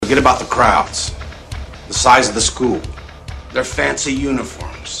Forget about the crowds, the size of the school, their fancy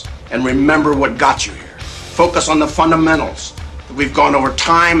uniforms, and remember what got you here. Focus on the fundamentals that we've gone over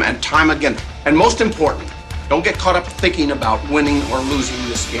time and time again. And most important, don't get caught up thinking about winning or losing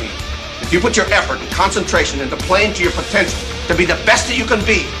this game. If you put your effort and concentration into playing to your potential to be the best that you can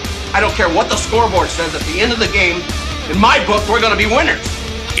be, I don't care what the scoreboard says at the end of the game, in my book, we're going to be winners.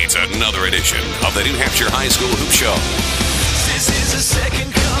 It's another edition of the New Hampshire High School Hoop Show. This is a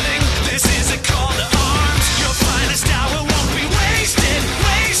second coming. This is a call to arms. Your finest hour won't be wasted.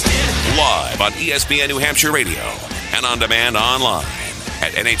 Live on ESPN New Hampshire Radio and on demand online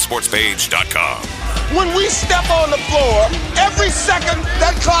at NHSportsPage.com. When we step on the floor, every second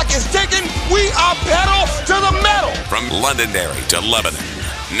that clock is ticking, we are pedal to the metal. From Londonderry to Lebanon,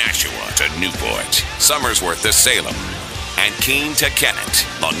 Nashua to Newport, Somersworth to Salem, and Keene to Conant,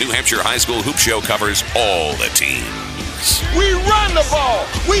 the New Hampshire High School Hoop Show covers all the teams. We run the ball,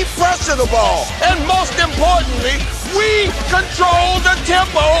 we pressure the ball, and most importantly, we control the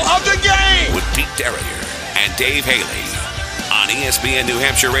tempo of the game. With Pete Derrier and Dave Haley on ESPN New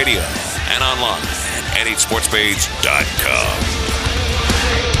Hampshire Radio and online at NHSportsPage.com.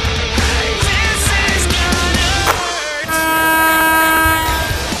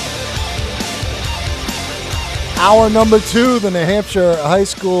 Hour number 2, the New Hampshire High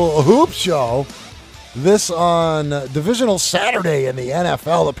School Hoop Show. This on Divisional Saturday in the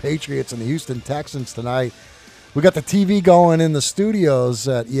NFL, the Patriots and the Houston Texans tonight. We got the TV going in the studios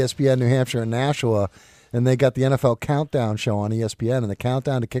at ESPN New Hampshire and Nashua, and they got the NFL Countdown show on ESPN, and the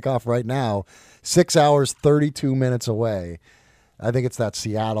countdown to kick off right now, 6 hours, 32 minutes away. I think it's that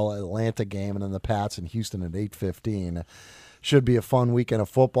Seattle-Atlanta game, and then the Pats in Houston at 8:15. Should be a fun weekend of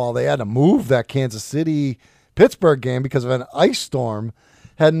football. They had to move that Kansas City-Pittsburgh game because of an ice storm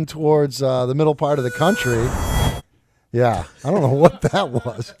heading towards the middle part of the country. Yeah, I don't know what that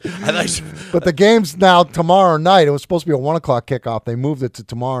was. But the game's now tomorrow night. It was supposed to be a 1 o'clock kickoff. They moved it to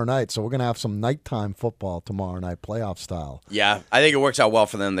tomorrow night, so we're going to have some nighttime football tomorrow night, playoff style. Yeah, I think it works out well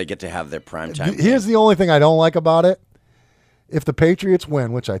for them. They get to have their prime time. Here's the only thing I don't like about it. If the Patriots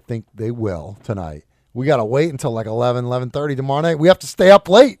win, which I think they will tonight, we got to wait until like 11:30 tomorrow night. We have to stay up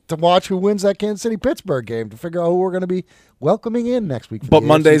late to watch who wins that Kansas City-Pittsburgh game to figure out who we're going to be welcoming in next week. But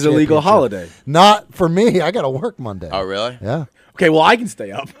Monday's a legal holiday. Not for me. I got to work Monday. Oh, really? Yeah. Okay, well, I can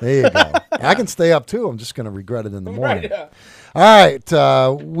stay up. There you go. I can stay up, too. I'm just going to regret it in the morning. Right, yeah.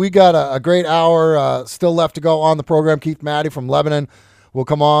 All right. We got a great hour still left to go on the program. Keith Maddie from Lebanon will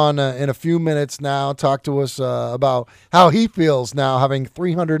come on in a few minutes now, talk to us about how he feels now having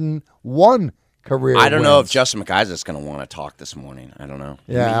 301 career I don't know wins. if Justin McIsaac's going to want to talk this morning. I don't know.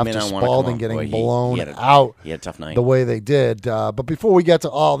 Yeah, he may after not wanna come Spalding on. getting Boy, blown he had out he had a tough night. the way they did. But before we get to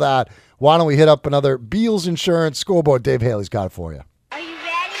all that, why don't we hit up another Beals Insurance scoreboard? Dave Haley's got it for you. Are you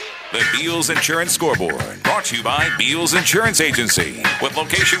ready? The Beals Insurance Scoreboard, brought to you by Beals Insurance Agency, with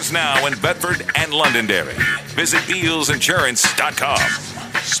locations now in Bedford and Londonderry. Visit BealsInsurance.com.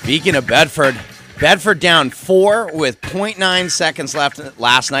 Speaking of Bedford down 4 with 0.9 seconds left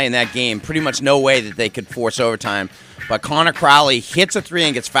last night in that game. Pretty much no way that they could force overtime. But Connor Crowley hits a 3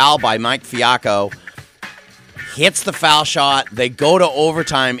 and gets fouled by Mike Fiacco. Hits the foul shot. They go to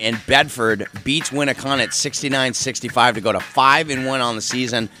overtime, and Bedford beats Conant 69-65 to go to 5-1 on the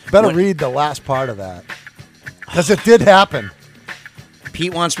season. Better read the last part of that, because it did happen.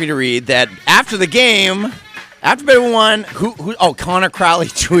 Pete wants me to read that after the game, after Bedford won, Connor Crowley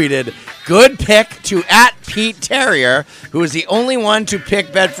tweeted, "Good pick to @Pete Terrier, who was the only one to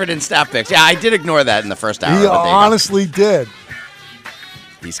pick Bedford in staff picks." Yeah, I did ignore that in the first hour. He honestly did.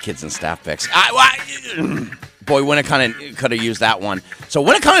 These kids in staff picks. Boy, Winnicott could have used that one. So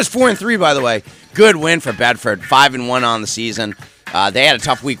Winnicott is 4-3, by the way. Good win for Bedford, 5-1 on the season. They had a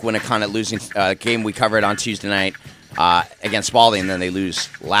tough week. Winnicott losing game we covered on Tuesday night against Spalding, and then they lose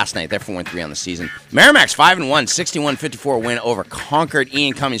last night. They're 4-3 on the season. Merrimack's 5-1, 61-54 win over Concord.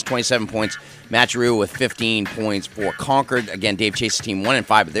 Ian Cummings, 27 points. Matt Giroux with 15 points for Concord. Again, Dave Chase's team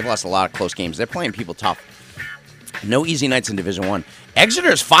 1-5, but they've lost a lot of close games. They're playing people tough. No easy nights in Division I.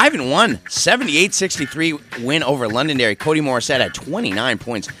 Exeter's 5-1, 78-63 win over Londonderry. Cody Morissette had 29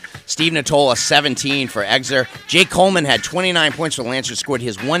 points. Steve Natola, 17 for Exeter. Jake Coleman had 29 points for Lancers, scored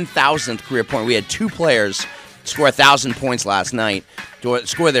his 1,000th career point. We had 2 players score 1,000 points last night.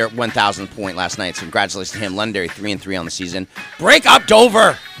 Score their 1,000th point last night. So congratulations to him. Londonderry 3-3 on the season. Break up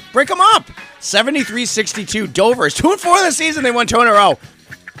Dover. Break them up. 73-62. Dover is 2-4 this season. They won 2 in a row.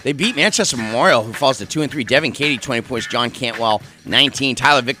 They beat Manchester Memorial, who falls to 2-3. Devin Cady, 20 points. John Cantwell, 19.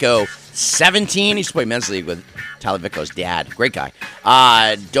 Tyler Vicko, 17. He used to play men's league with Tyler Vicko's dad. Great guy.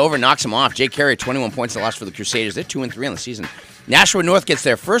 Dover knocks him off. Jake Carey, 21 points. The loss for the Crusaders. They're 2-3 on the season. Nashua North gets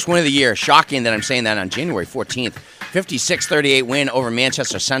their first win of the year. Shocking that I'm saying that on January 14th. 56-38 win over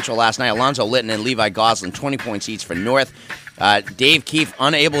Manchester Central last night. Alonzo Litton and Levi Goslin, 20 points each for North. Dave Keefe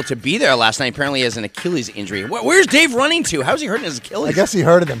unable to be there last night. Apparently he has an Achilles injury. Where's Dave running to? How's he hurting his Achilles? I guess he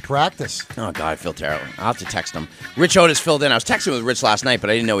hurt it in practice. Oh, God, I feel terrible. I'll have to text him. Rich Otis filled in. I was texting with Rich last night, but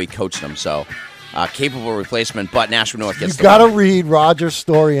I didn't know he coached him, so capable replacement, but Nashua North gets the win. You got to read Roger's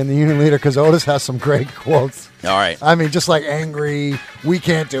story in the Union Leader because Otis has some great quotes. All right. I mean, just like angry, we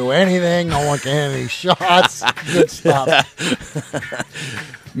can't do anything, no one can hit any shots. Good stuff.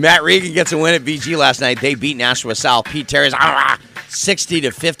 Matt Regan gets a win at BG last night. They beat Nashua South. Pete Terry's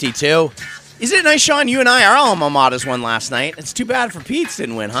 60-52. Isn't it nice, Sean? You and I, our alma maters won last night. It's too bad for Pete's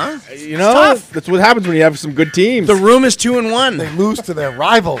didn't win, huh? You know, that's what happens when you have some good teams. The room is 2-1. They lose to their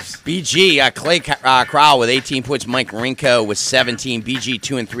rivals. BG, Clay Crowell with 18 points. Mike Rinko with 17. BG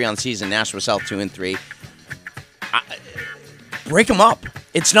 2-3 on the season. Nashua South 2-3. Break them up.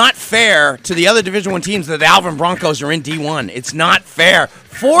 It's not fair to the other Division I teams that the Alvin Broncos are in D1. It's not fair.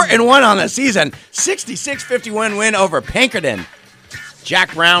 4-1 on the season. 66-51 win over Pinkerton.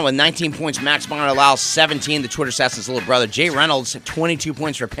 Jack Brown with 19 points. Max Bonner allows 17. The Twitter Assassin's little brother. Jay Reynolds, 22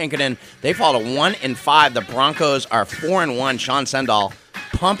 points for Pinkerton. They fall to 1-5. The Broncos are 4-1. Sean Sendall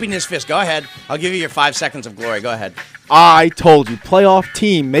pumping his fist. Go ahead. I'll give you your 5 seconds of glory. Go ahead. I told you, playoff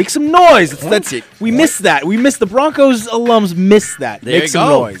team, make some noise. That's it. We missed that. We missed the Broncos alums. Missed that. There make you some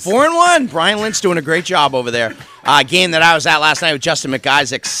go. noise. 4-1. Brian Lynch doing a great job over there. Game that I was at last night with Justin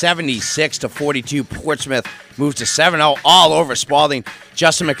McIsaac, 76-42. Portsmouth moves to 7-0 all over Spalding.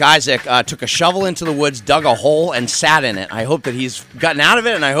 Justin McIsaac took a shovel into the woods, dug a hole, and sat in it. I hope that he's gotten out of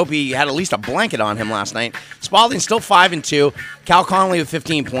it, and I hope he had at least a blanket on him last night. Spalding still 5-2. Cal Connolly with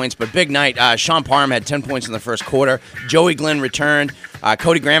 15 points, but big night. Sean Parham had 10 points in the first quarter. Joey Glenn returned.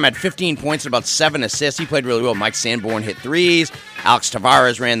 Cody Graham had 15 points and about 7 assists. He played really well. Mike Sanborn hit threes. Alex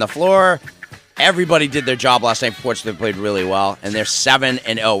Tavares ran the floor. Everybody did their job last night. Portsmouth played really well, and they're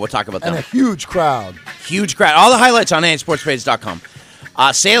 7-0. We'll talk about them. And a huge crowd. Huge crowd. All the highlights on NHSportsPage.com.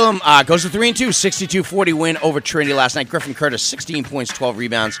 Salem goes to 3-2, 62-40 win over Trinity last night. Griffin Curtis, 16 points, 12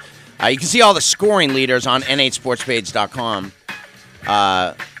 rebounds. You can see all the scoring leaders on NHSportsPage.com.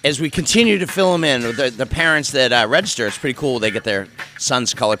 As we continue to fill them in, the parents that register, it's pretty cool. They get their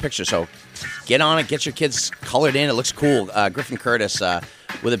son's color picture. So get on it. Get your kids colored in. It looks cool. Griffin Curtis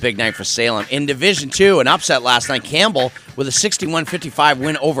with a big night for Salem. In Division II, an upset last night. Campbell with a 61-55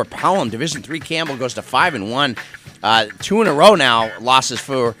 win over Pelham. Division III, Campbell goes to 5-1. 2 in a row now losses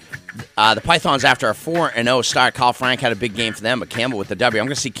for the Pythons after a 4-0 start. Kyle Frank had a big game for them, but Campbell with the W. I'm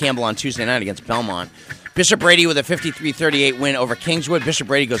going to see Campbell on Tuesday night against Belmont. Bishop Brady with a 53-38 win over Kingswood. Bishop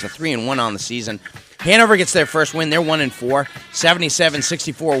Brady goes to 3-1 on the season. Hanover gets their first win. They're 1-4.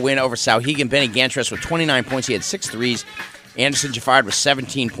 77-64 win over Sauhegan. Benny Gantris with 29 points. He had 6 threes. Anderson Jaffard with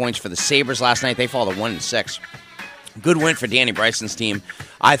 17 points for the Sabres last night. They fall to 1-6. Good win for Danny Bryson's team.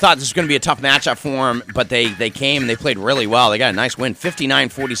 I thought this was going to be a tough matchup for them, but they came and they played really well. They got a nice win,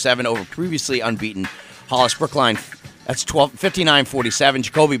 59-47 over previously unbeaten Hollis Brookline. That's 59-47.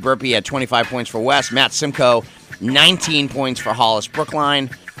 Jacoby Burpee had 25 points for West. Matt Simcoe, 19 points for Hollis Brookline.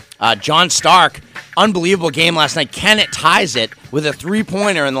 John Stark, unbelievable game last night. Conant ties it with a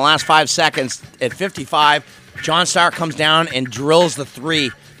three-pointer in the last 5 seconds at 55. John Stark comes down and drills the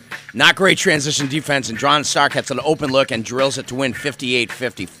three. Not great transition defense, and John Stark gets an open look and drills it to win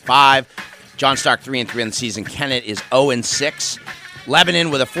 58-55. John Stark 3-3 in the season. Conant is 0-6.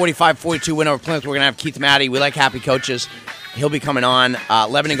 Lebanon with a 45-42 win over Plymouth. We're going to have Keith Matty. We like happy coaches. He'll be coming on.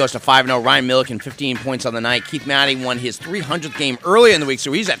 Lebanon goes to 5-0. Ryan Milliken, 15 points on the night. Keith Matty won his 300th game earlier in the week,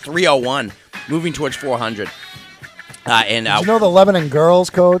 so he's at 301, moving towards 400. Did you know the Lebanon girls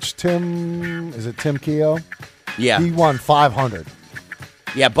coach, Tim Keogh? Yeah. He won 500.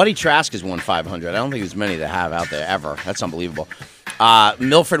 Yeah, Buddy Trask has won 500. I don't think there's many that have out there ever. That's unbelievable.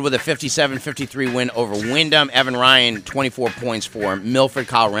 Milford with a 57-53 win over Wyndham. Evan Ryan, 24 points for Milford.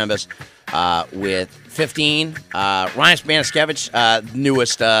 Kyle Rambus with 15. Ryan Spanaskevich,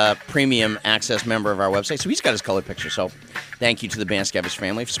 newest premium access member of our website. So he's got his colored picture. So thank you to the Banskevich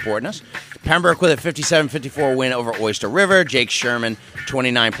family for supporting us. Pembroke with a 57-54 win over Oyster River. Jake Sherman,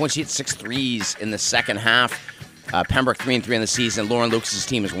 29 points. He hit 6 threes in the second half. Pembroke 3-3 in the season. Lauren Lucas'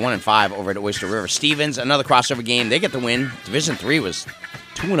 team is 1-5 over at Oyster River. Stevens, another crossover game. They get the win. Division III was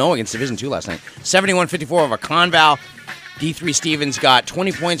 2-0 against Division II last night. 71-54 over ConVal. D3 Stevens got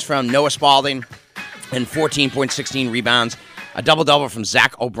 20 points from Noah Spalding and 14 points, 16 rebounds. A double-double from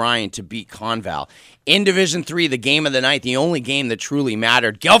Zach O'Brien to beat ConVal. In Division III, the game of the night, the only game that truly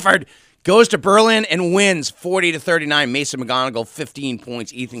mattered. Guilford goes to Berlin and wins 40-39. Mason McGonigal, 15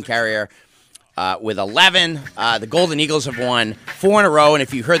 points. Ethan Carrier, with 11. The Golden Eagles have won 4 in a row, and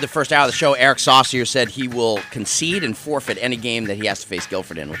if you heard the first hour of the show, Eric Saucier said he will concede and forfeit any game that he has to face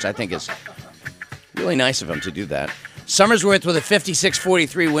Guilford in, which I think is really nice of him to do that. Somersworth with a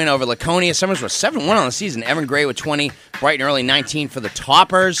 56-43 win over Laconia. Somersworth 7-1 on the season. Evan Gray with 20. Brighton Early 19 for the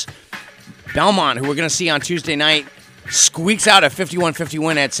Toppers. Belmont, who we're going to see on Tuesday night, squeaks out a 51-50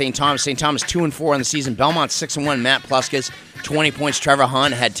 win at St. Thomas. St. Thomas 2-4 on the season. Belmont 6-1. Matt Pluskas 20 points. Trevor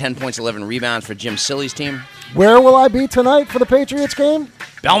Hunt had 10 points, 11 rebounds for Jim Silly's team. Where will I be tonight for the Patriots game?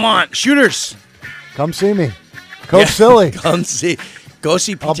 Belmont Shooters. Come see me, Coach Silly. Go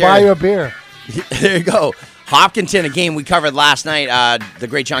see Pete. I'll buy you a beer. There you go. Hopkinton, a game we covered last night. The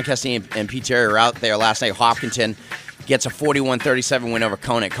great John Kestany and Pete Terry were out there last night. Hopkinton gets a 41-37 win over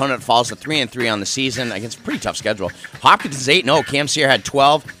Conant. Conant falls to 3-3 on the season against a pretty tough schedule. Hopkinton's 8-0. Cam Sear had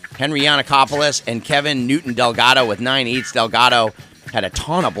 12. Henry Yannikopoulos and Kevin Newton Delgado with 9 each. Delgado had a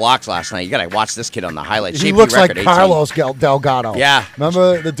ton of blocks last night. You got to watch this kid on the highlights. He JP looks like record, Carlos Delgado. Yeah.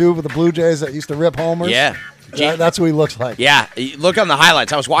 Remember the dude with the Blue Jays that used to rip homers? Yeah. That's what he looks like. Yeah, look on the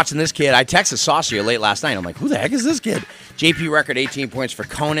highlights. I was watching this kid. I texted Saucier late last night. I'm like, who the heck is this kid? JP record 18 points for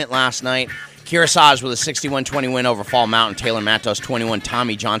Conant last night. Kearsarge with a 61-20 win over Fall Mountain. Taylor Matos 21.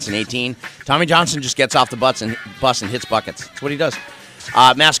 Tommy Johnson 18. Tommy Johnson just gets off the bus and hits buckets. That's what he does.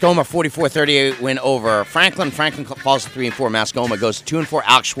 Mascoma 44-38 win over Franklin. Franklin falls to 3-4. Mascoma goes 2-4.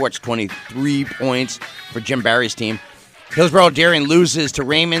 Alex Schwartz 23 points for Jim Barry's team. Hillsborough Darien loses to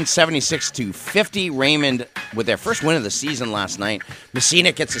Raymond 76-50. Raymond with their first win of the season last night.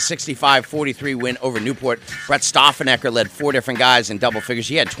 McIsaac gets a 65-43 win over Newport. Brett Stoffenecker led 4 different guys in double figures.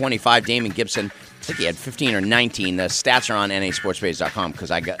 He had 25. Damon Gibson, I think he had 15 or 19. The stats are on nasportspage.com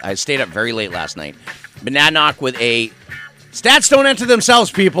because I stayed up very late last night. Monadnock with a... Stats don't enter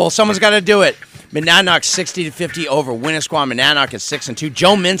themselves, people. Someone's got to do it. Monadnock 60-50 over Winnisquam. Monadnock is 6-2.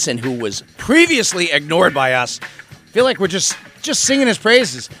 Joe Minson, who was previously ignored by us, I feel like we're just singing his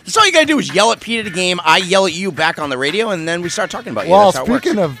praises. That's all you got to do is yell at Pete at a game. I yell at you back on the radio, and then we start talking about you. Well, That's how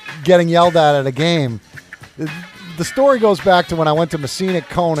speaking of getting yelled at a game, the story goes back to when I went to McIsaac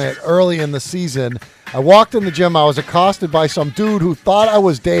Conant early in the season. I walked in the gym. I was accosted by some dude who thought I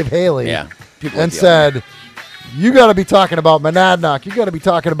was Dave Haley. Yeah, and said, "You got to be talking about Monadnock. You got to be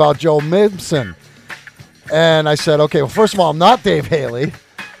talking about Joe Minson." And I said, "Okay, well, first of all, I'm not Dave Haley.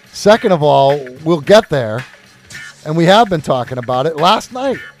 Second of all, we'll get there." And we have been talking about it last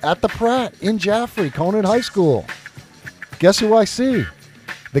night at the Pratt in Jaffrey, Conant High School. Guess who I see?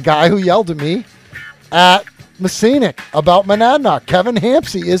 The guy who yelled at me at McIsaac about Monadnock. Kevin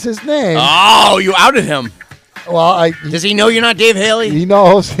Hampsey is his name. Oh, you outed him. Well, does he know you're not Dave Haley? He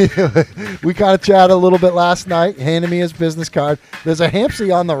knows. We kind of chatted a little bit last night, handed me his business card. There's a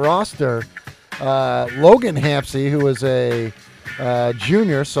Hampsey on the roster, Logan Hampsey, who is a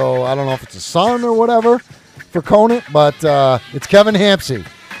junior, so I don't know if it's a son or whatever for Conant, but it's Kevin Hampsey.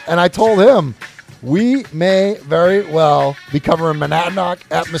 And I told him we may very well be covering Monadnock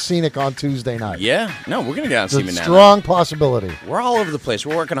at McIsaac on Tuesday night. Yeah. No, we're going to get out and see It's a Monadnock. strong possibility. We're all over the place.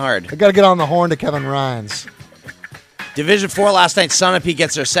 We're working hard. I got to get on the horn to Kevin Rhines. Division 4 last night, Sunapee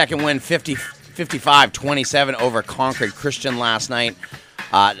gets their second win, 55-27 over Concord Christian last night.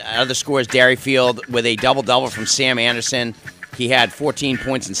 Other scores, Derryfield with a double-double from Sam Anderson. He had 14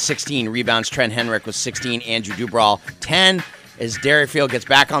 points and 16 rebounds. Trent Henrik with 16. Andrew Dubrall, 10. As Derryfield gets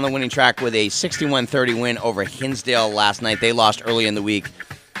back on the winning track with a 61-30 win over Hinsdale last night. They lost early in the week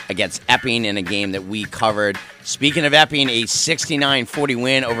against Epping in a game that we covered. Speaking of Epping, a 69-40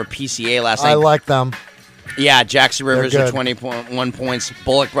 win over PCA last night. I like them. Yeah, Jackson Rivers are 21 points.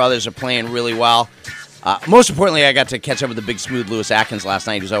 Bullock Brothers are playing really well. Most importantly, I got to catch up with the big smooth Lewis Atkins last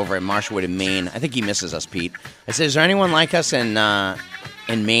night. He was over at Marshwood in Maine. I think he misses us, Pete. I said, is there anyone like us in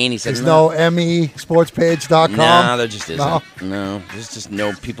Maine? He said, There's no mesportspage.com? No, there just isn't. No, there's just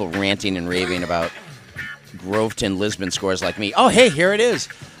no people ranting and raving about Groveton Lisbon scores like me. Oh, hey, here it is.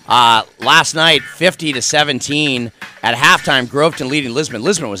 Last night, 50-17 at halftime, Groveton leading Lisbon.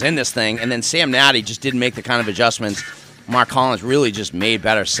 Lisbon was in this thing, and then Sam Natty just didn't make the kind of adjustments. Mark Collins really just made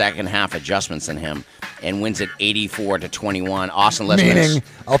better second half adjustments than him and wins it 84-21. Austin Lisbon. Meaning,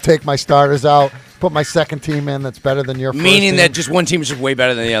 I'll take my starters out, put my second team in that's better than your first Meaning team. that just one team is just way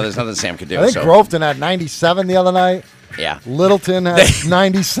better than the other. There's nothing Sam could do. I think Groveton had 97 the other night. Yeah. Littleton had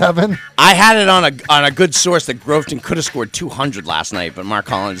 97. I had it on a good source that Groveton could have scored 200 last night, but Mark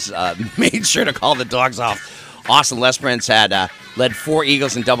Collins made sure to call the dogs off. Austin Lesperance had led 4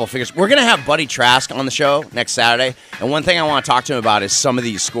 Eagles in double figures. We're going to have Buddy Trask on the show next Saturday, and one thing I want to talk to him about is some of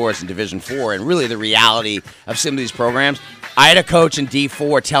these scores in Division 4 and really the reality of some of these programs. I had a coach in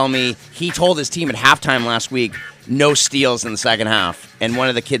D4 tell me he told his team at halftime last week, no steals in the second half. And one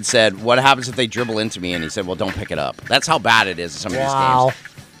of the kids said, what happens if they dribble into me? And he said, well, don't pick it up. That's how bad it is in some of these games.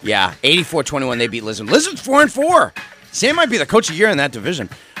 Yeah, 84-21, they beat Lisbon. Lisbon's 4-4. Sam might be the coach of the year in that division.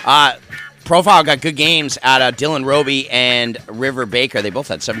 Profile got good games out of Dylan Roby and River Baker. They both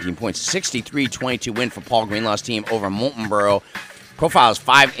had 17 points. 63-22 win for Paul Greenlaw's team over Moultonborough. Profile is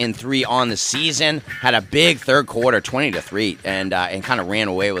 5-3 on the season. Had a big third quarter, 20-3, and kind of ran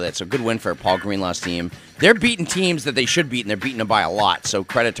away with it. So good win for Paul Greenlaw's team. They're beating teams that they should beat, and they're beating them by a lot. So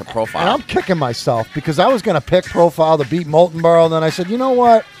credit to Profile. And I'm kicking myself because I was going to pick Profile to beat Moultonborough, and then I said, you know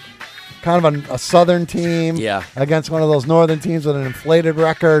what? Kind of a southern team against one of those northern teams with an inflated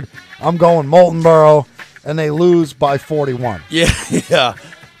record. I'm going Moultonborough, and they lose by 41. Yeah.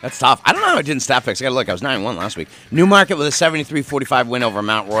 That's tough. I don't know how I did in stat picks. I got to look. I was 9-1 last week. Newmarket with a 73-45 win over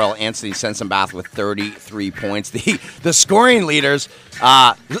Mount Royal. Anthony Sensenbath with 33 points. The scoring leaders.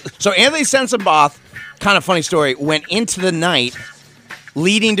 So Anthony Sensenbath, kind of funny story, went into the night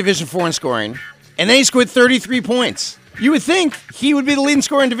leading Division 4 in scoring, and then he scored 33 points. You would think he would be the leading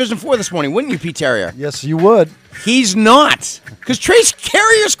scorer in Division 4 this morning, wouldn't you, Pete Terrier? Yes, you would. He's not, because Trace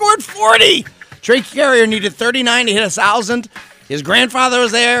Carrier scored 40. Trace Carrier needed 39 to hit 1,000. His grandfather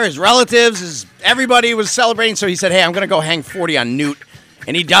was there, his relatives, everybody was celebrating, so he said, hey, I'm going to go hang 40 on Newt.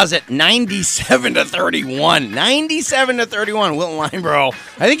 And he does it 97-31. 97-31, Wilton Lineborough.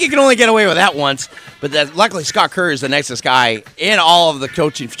 I think you can only get away with that once. But luckily, Scott Curry is the nicest guy in all of the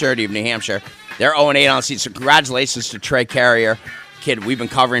coaching fraternity of New Hampshire. They're 0-8 on the season. So congratulations to Trey Carrier. Kid we've been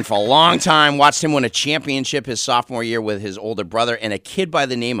covering for a long time. Watched him win a championship his sophomore year with his older brother and a kid by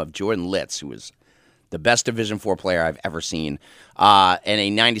the name of Jordan Litz, who was the best Division 4 player I've ever seen. And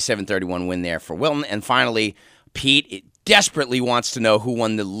a 97-31 win there for Wilton. And finally, Pete desperately wants to know who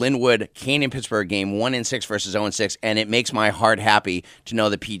won the Linwood Canyon-Pittsburgh game, 1-6 versus 0-6, and it makes my heart happy to know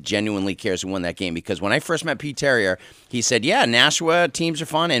that Pete genuinely cares who won that game, because when I first met Pete Terrier, he said, yeah, Nashua teams are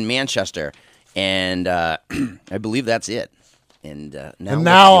fun, and Manchester, and I believe that's it. And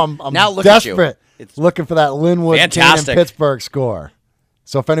now I'm desperate looking for that Linwood Canyon-Pittsburgh score.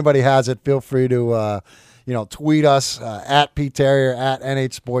 So if anybody has it, feel free to tweet us at Pete Terrier, at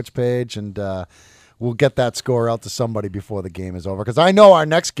NH Sports Page, and we'll get that score out to somebody before the game is over. Because I know our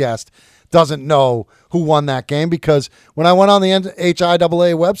next guest doesn't know who won that game, because when I went on the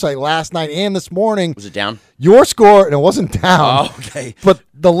NHIAA website last night and this morning. Was it down? Your score, and it wasn't down. Oh, okay. But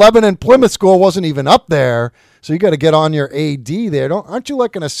the Lebanon Plymouth score wasn't even up there. So you got to get on your AD there. Aren't you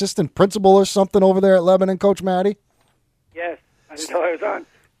like an assistant principal or something over there at Lebanon, Coach Matty? Yes. I didn't know I was on.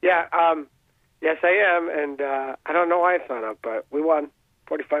 Yeah, yes, I am. And I don't know why it's not up, but we won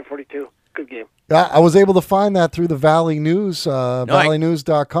 45-42. Good game. Yeah, I was able to find that through the Valley News,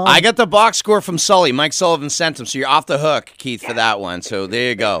 valleynews.com. I got the box score from Sully. Mike Sullivan sent him, so you're off the hook, Keith, for that one. So there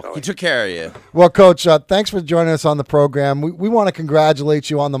you go. He took care of you. Well, Coach, thanks for joining us on the program. We want to congratulate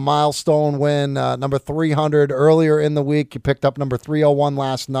you on the milestone win, number 300 earlier in the week. You picked up number 301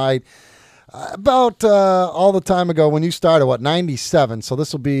 last night. About all the time ago when you started, 97? So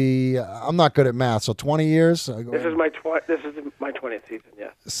this will be, I'm not good at math, so 20 years? This is my 20th season, yeah.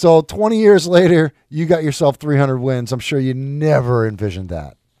 So 20 years later, you got yourself 300 wins. I'm sure you never envisioned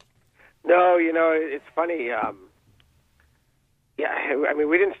that. No, it's funny. I mean,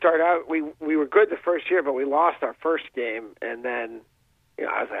 we didn't start out, we were good the first year, but we lost our first game, and then,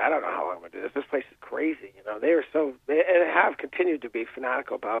 I was like, I don't know how long I'm going to do this. This place is crazy. They have continued to be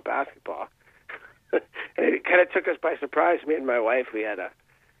fanatical about basketball. And it kind of took us by surprise. Me and my wife, we had a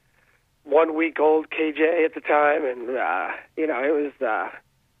 1-week-old KJ at the time, and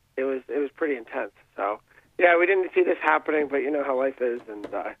it was pretty intense. So yeah, we didn't see this happening, but you know how life is, and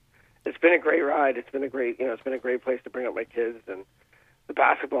it's been a great ride. It's been a great place to bring up my kids, and the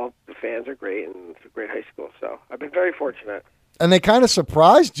fans are great, and it's a great high school. So I've been very fortunate. And they kind of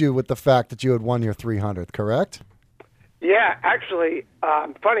surprised you with the fact that you had won your 300th, correct? Yeah, actually,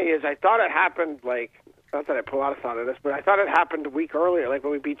 funny is I thought it happened, not that I put a lot of thought in this, but I thought it happened a week earlier,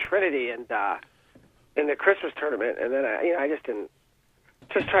 when we beat Trinity and in the Christmas tournament, and then I just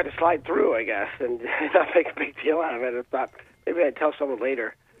tried to slide through, I guess, and not make a big deal out of it. I thought maybe I'd tell someone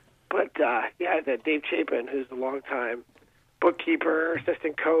later. But that Dave Chapin, who's a longtime bookkeeper,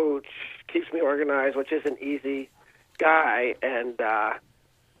 assistant coach, keeps me organized, which isn't easy guy, and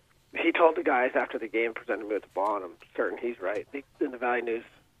he told the guys after the game, presented me with the ball, and I'm certain he's right. In the Valley News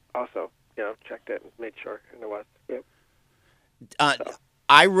also, checked it and made sure, and it was. Yep.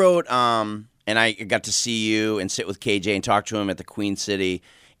 I wrote and I got to see you and sit with KJ and talk to him at the Queen City,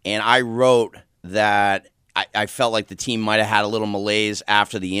 and I wrote that I felt like the team might have had a little malaise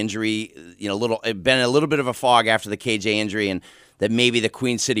after the injury, it'd been a little bit of a fog after the KJ injury, and that maybe the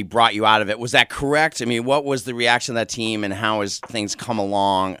Queen City brought you out of it. Was that correct? I mean, what was the reaction of that team, and how has things come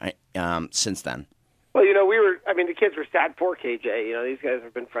along since then? Well, the kids were sad for KJ. These guys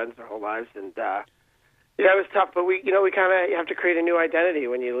have been friends their whole lives, and it was tough. But we kind of have to create a new identity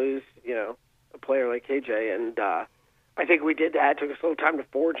when you lose, a player like KJ, and I think we did that. It took us a little time to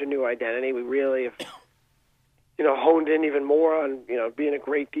forge a new identity. We really have, honed in even more on, being a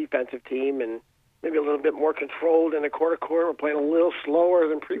great defensive team and maybe a little bit more controlled in the quarter-to-quarter. We're playing a little slower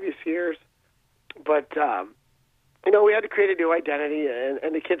than previous years. But, we had to create a new identity,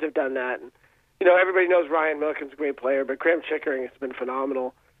 and the kids have done that. And, everybody knows Ryan Milliken's a great player, but Graham Chickering has been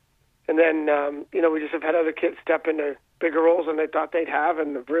phenomenal. And then, we just have had other kids step into bigger roles than they thought they'd have,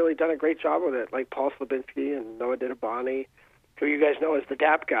 and have really done a great job with it, like Paul Slabinski and Noah Didabani, who you guys know as the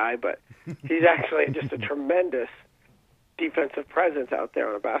DAP guy, but he's actually just a tremendous defensive presence out there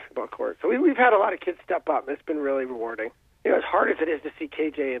on a basketball court. So we've had a lot of kids step up, and it's been really rewarding. As hard as it is to see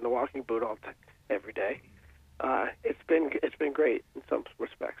KJ in the walking boot every day, it's been great in some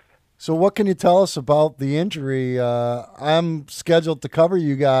respects. So what can you tell us about the injury? I'm scheduled to cover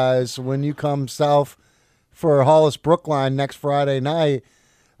you guys when you come south for Hollis Brookline next Friday night.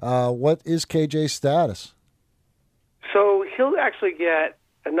 What is KJ's status? So he'll actually get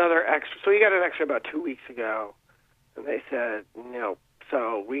another extra. So he got an extra about 2 weeks ago, and they said no.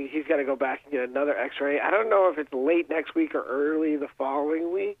 So he's got to go back and get another X-ray. I don't know if it's late next week or early the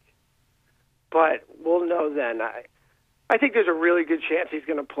following week, but we'll know then. I think there's a really good chance he's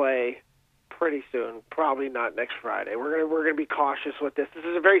going to play pretty soon. Probably not next Friday. We're going to be cautious with this. This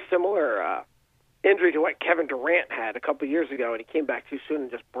is a very similar injury to what Kevin Durant had a couple years ago, and he came back too soon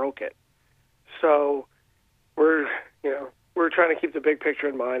and just broke it. So we're trying to keep the big picture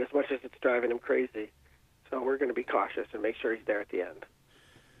in mind as much as it's driving him crazy. So we're going to be cautious and make sure he's there at the end.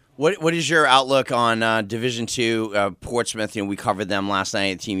 What is your outlook on Division II, Portsmouth? We covered them last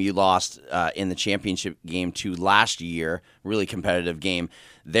night. A team you lost in the championship game to last year. Really competitive game.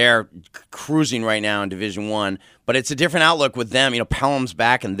 They're cruising right now in Division I, but it's a different outlook with them. Pelham's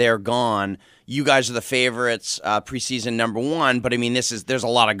back and they're gone. You guys are the favorites, preseason number one. But there's a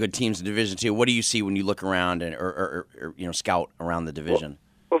lot of good teams in Division II. What do you see when you look around and or scout around the division?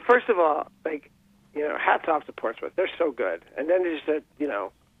 Well, first of all, hats off to Portsmouth. They're so good, and then just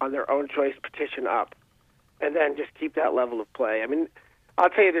on their own choice, petition up, and then just keep that level of play. I'll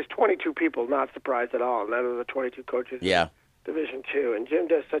tell you, there's 22 people, not surprised at all. None of the 22 coaches in Division II, and Jim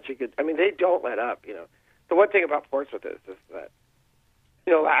does such a good. They don't let up. The one thing about Portsmouth is that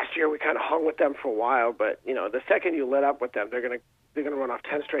last year we kind of hung with them for a while, but the second you let up with them, they're gonna run off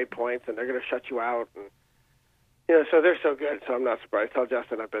 10 straight points, and they're gonna shut you out. And so they're so good, so I'm not surprised. Tell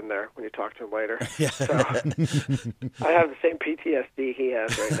Justin I've been there when you talk to him later. Yeah. So I have the same PTSD he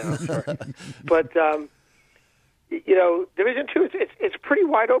has right now. Sorry. But, Division II, it's pretty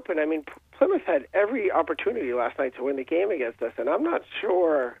wide open. Plymouth had every opportunity last night to win the game against us, and I'm not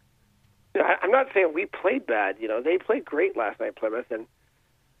sure. I'm not saying we played bad. They played great last night, Plymouth, and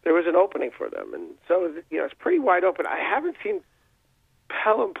there was an opening for them. And so, it's pretty wide open. I haven't seen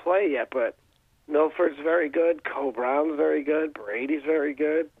Pelham play yet, but Milford's very good. Cole Brown's very good. Brady's very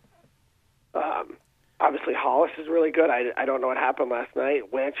good. Obviously, Hollis is really good. I don't know what happened last night.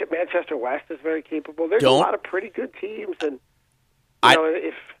 Manchester West is very capable. There's a lot of pretty good teams, and I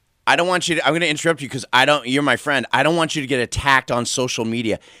don't want you to. I'm going to interrupt you because you're my friend. I don't want you to get attacked on social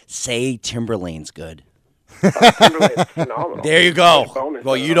media. Say Timberlane's good. Timberlane's phenomenal. There you go.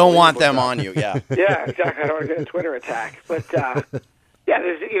 Well, you don't want them on you. Yeah. Yeah, exactly. I don't want to get a Twitter attack, but. Yeah,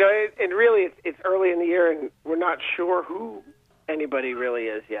 there's and really it's early in the year, and we're not sure who anybody really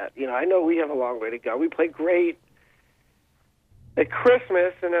is yet. I know we have a long way to go. We played great at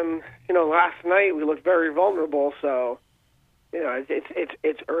Christmas, and then last night we looked very vulnerable. So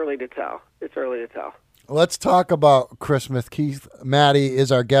it's early to tell. It's early to tell. Let's talk about Christmas. Keith Maddie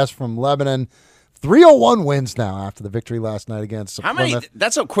is our guest from Lebanon. 301 wins now after the victory last night against Plymouth.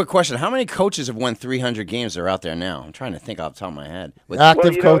 That's a quick question. How many coaches have won 300 games that are out there now? I'm trying to think off the top of my head.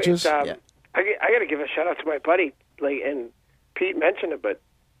 Active coaches? I got to give a shout-out to my buddy, and Pete mentioned it, but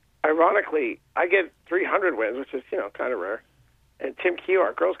ironically, I get 300 wins, which is, kind of rare. And Tim Keogh,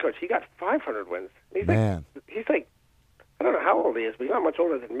 our girls coach, he got 500 wins. He's like, I don't know how old he is, but he's not much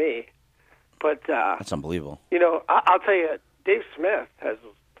older than me. But that's unbelievable. I'll tell you, Dave Smith has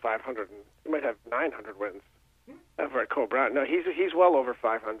 500 he might have 900 wins over at Cole Brown. No, he's well over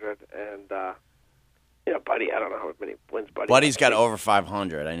 500. And, Buddy, I don't know how many wins Buddy Buddy's got over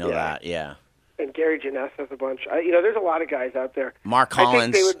 500. I know that, yeah. and Gary Janess has a bunch. There's a lot of guys out there. Mark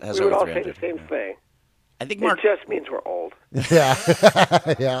Collins I think has we would over all say 300. the same thing. I think Mark. It just means we're old. Yeah.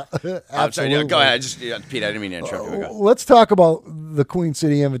 Yeah. I'm sorry. Absolutely. Go ahead. Pete, I didn't mean to interrupt you. Go. Let's talk about the Queen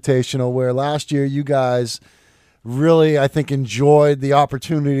City Invitational, where last year you guys really, I think, enjoyed the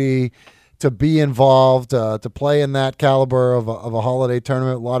opportunity to be involved, to play in that caliber of a holiday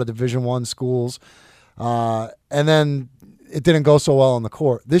tournament, a lot of Division I schools. And then it didn't go so well on the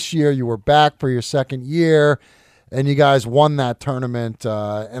court. This year you were back for your second year, and you guys won that tournament,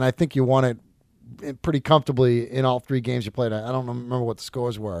 and I think you won it pretty comfortably in all 3 games you played. I don't remember what the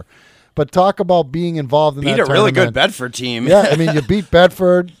scores were. But talk about being involved in that Beat a really tournament. good Bedford team. Yeah, I mean, you beat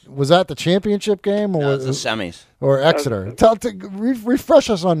Bedford. Was that the championship game? Or No, it was the semis. Or Exeter? Refresh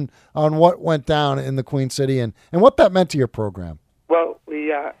us on what went down in the Queen City and what that meant to your program. Well,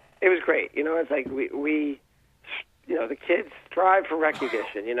 it was great. It's like we the kids strive for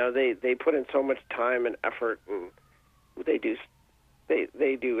recognition. They put in so much time and effort, and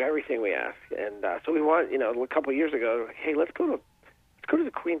they do everything we ask. And so we want, a couple of years ago, hey, let's go to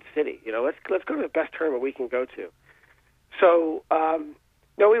the Queen City. Let's go to the best tournament we can go to. So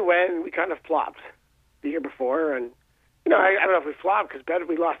we went. We kind of flopped the year before, and I don't know if we flopped because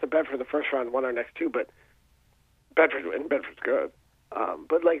we lost to Bedford the first round, won our next 2, but Bedford's good.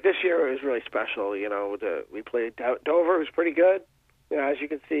 But like this year, it was really special. We played Dover, who's pretty good. As you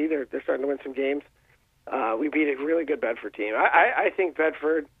can see, they're starting to win some games. We beat a really good Bedford team. I think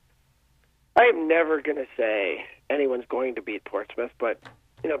Bedford. I am never going to say anyone's going to beat Portsmouth, but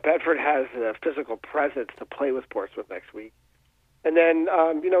Bedford has a physical presence to play with Portsmouth next week. And then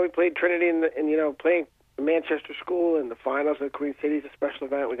we played Trinity and playing Manchester School in the finals of Queen City's a special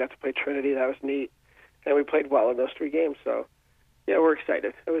event. We got to play Trinity. That was neat, and we played well in those 3 games. So we're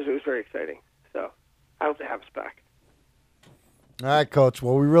excited. It was very exciting. So I hope to have us back. All right, Coach.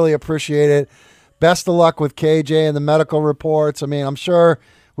 Well, we really appreciate it. Best of luck with KJ and the medical reports. I mean, I'm sure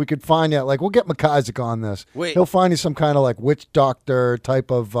we could find you. Like, we'll get McIsaac on this. Wait. He'll find you some kind of like witch doctor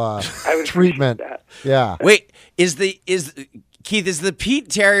type of treatment. That. Yeah. Wait, Keith, is the Pete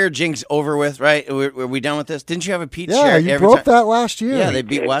Terrier jinx over with, right? Were we done with this? Didn't you have a Pete Yeah, share you every broke time? that last year. Yeah, they beat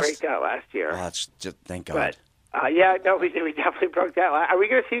We did West. break that last year. Oh, that's just, thank God. But we did. We definitely broke that. Are we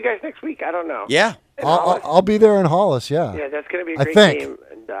going to see you guys next week? I don't know. Yeah. I'll be there in Hollis, yeah. Yeah, that's going to be a I great think. game.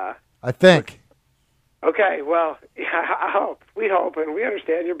 And I think. okay, well, I hope. We hope, and we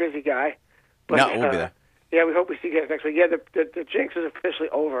understand you're a busy guy. But, No, we'll be there. Yeah, we hope we see you guys next week. Yeah, the jinx is officially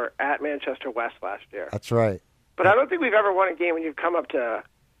over at Manchester West last year. That's right. But I don't think we've ever won a game when you've come up to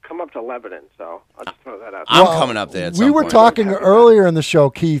Lebanon. So I'll just throw that out. I'm coming up there at some We were point. talking earlier in the show,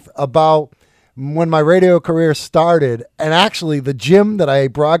 Keith, about when my radio career started, and actually the gym that I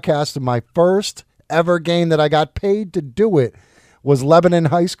broadcasted my first ever game that I got paid to do it was Lebanon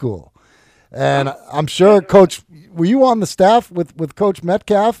High School. And I'm sure, Coach, were you on the staff with Coach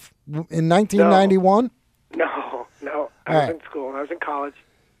Metcalf in 1991? No. I was right. in school. I was in college,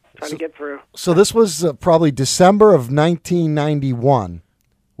 trying to get through. So this was probably December of 1991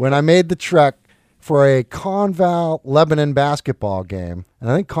 when I made the trek for a ConVal Lebanon basketball game.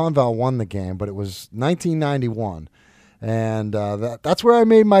 And I think ConVal won the game, but it was 1991. And that's where I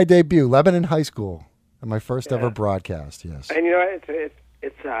made my debut, Lebanon High School, and my first ever broadcast, yes. And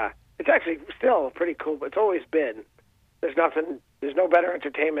it's actually still pretty cool. But it's always been. There's no better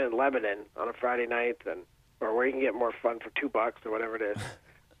entertainment in Lebanon on a Friday night or where you can get more fun for $2 or whatever it is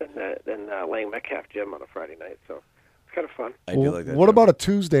than laying Metcalf Gym on a Friday night. So it's kind of fun. I do like that. What about a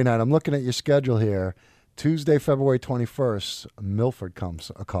Tuesday night? I'm looking at your schedule here. Tuesday, February 21st, Milford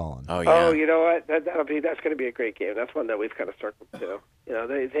comes a-calling. Oh, yeah. Oh, you know what? That's going to be a great game. That's one that we've kind of circled too.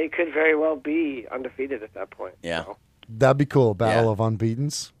 They could very well be undefeated at that point. Yeah. So. That'd be cool. Battle Yeah. of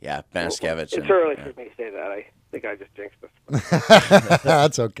Unbeatens. Yeah, Banaskevich. It's early for me to say that. I think I just jinxed us.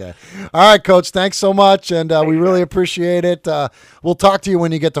 That's okay. All right, Coach. Thanks so much, and we really appreciate it. We'll talk to you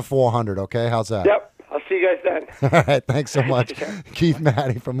when you get to 400, okay? How's that? Yep. I'll see you guys then. All right. Thanks so much. Keith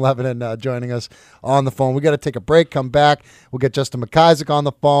Maddie from Lebanon joining us on the phone. We got to take a break, come back. We'll get Justin McIsaac on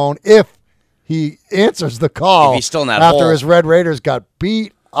the phone if he answers the call If he's still in that after hole. his Red Raiders got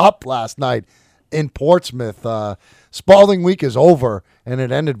beat up last night in Portsmouth. Spalding week is over, and it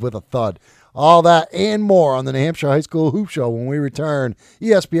ended with a thud. All that and more on the New Hampshire High School Hoop Show when we return.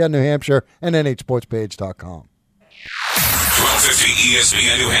 ESPN New Hampshire and NHSportsPage.com. 1250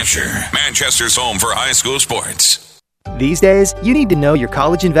 ESPN New Hampshire, Manchester's home for high school sports. These days, you need to know your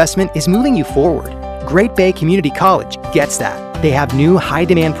college investment is moving you forward. Great Bay Community College gets that. They have new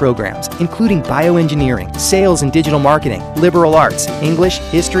high-demand programs, including bioengineering, sales and digital marketing, liberal arts, English,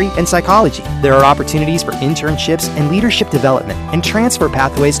 history, and psychology. There are opportunities for internships and leadership development and transfer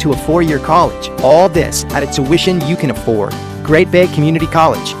pathways to a 4-year college. All this at a tuition you can afford. Great Bay Community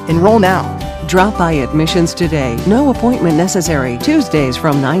College. Enroll now. Drop by admissions today. No appointment necessary. Tuesdays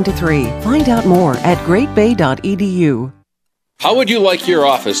from 9 to 3. Find out more at greatbay.edu. How would you like your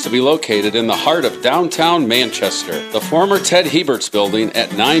office to be located in the heart of downtown Manchester? The former Ted Hebert's building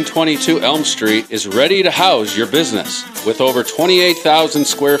at 922 Elm Street is ready to house your business. With over 28,000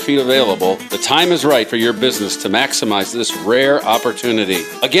 square feet available, the time is right for your business to maximize this rare opportunity.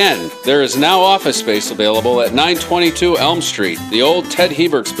 Again, there is now office space available at 922 Elm Street, the old Ted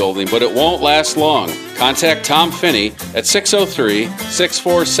Hebert's building, but it won't last long. Contact Tom Finney at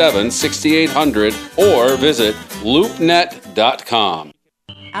 603-647-6800 or visit loopnet.com.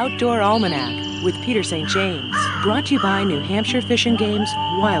 Outdoor Almanac with Peter St. James. Brought to you by New Hampshire Fish and Game's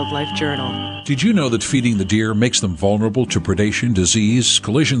Wildlife Journal. Did you know that feeding the deer makes them vulnerable to predation, disease,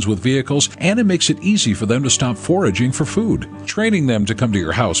 collisions with vehicles, and it makes it easy for them to stop foraging for food? Training them to come to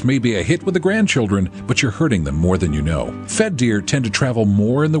your house may be a hit with the grandchildren, but you're hurting them more than you know. Fed deer tend to travel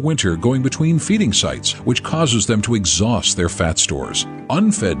more in the winter going between feeding sites, which causes them to exhaust their fat stores.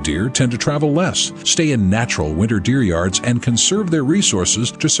 Unfed deer tend to travel less, stay in natural winter deer yards, and conserve their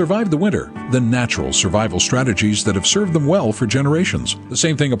resources to survive the winter. The natural survival strategies that have served them well for generations. The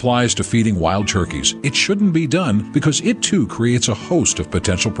same thing applies to feeding wild turkeys. It shouldn't be done because it too creates a host of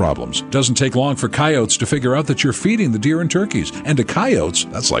potential problems. Doesn't take long for coyotes to figure out that you're feeding the deer and turkeys. And to coyotes,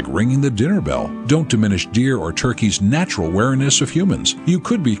 that's like ringing the dinner bell. Don't diminish deer or turkeys' natural awareness of humans. You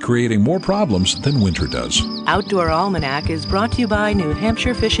could be creating more problems than winter does. Outdoor Almanac is brought to you by New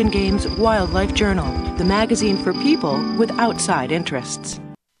Hampshire Fish and Game's Wildlife Journal, the magazine for people with outside interests.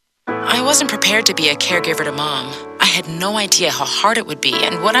 I wasn't prepared to be a caregiver to Mom. I had no idea how hard it would be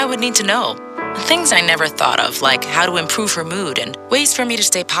and what I would need to know. Things I never thought of, like how to improve her mood and ways for me to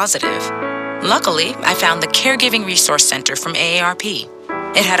stay positive. Luckily, I found the Caregiving Resource Center from AARP.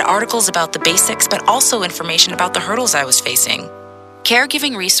 It had articles about the basics, but also information about the hurdles I was facing.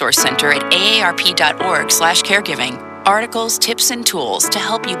 Caregiving Resource Center at aarp.org/caregiving. Articles, tips, and tools to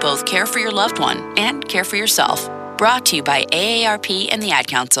help you both care for your loved one and care for yourself. Brought to you by AARP and the Ad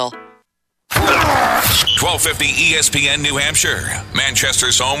Council. 1250 ESPN New Hampshire,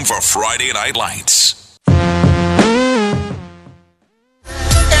 Manchester's home for Friday Night Lights.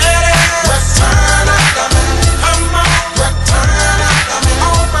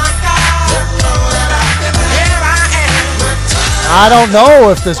 I don't know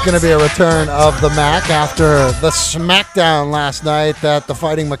if there's going to be a return of the Mac after the smackdown last night that the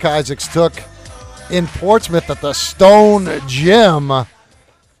Fighting McIsaacs took in Portsmouth at the Stone Gym.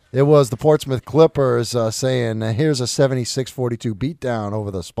 It was the Portsmouth Clippers saying, here's a 76-42 beatdown over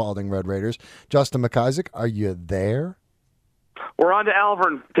the Spalding Red Raiders. Justin McIsaac, are you there? We're on to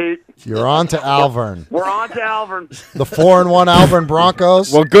Alvern, Pete. You're on to Alvern. We're on to Alvern. The 4-1 Alvern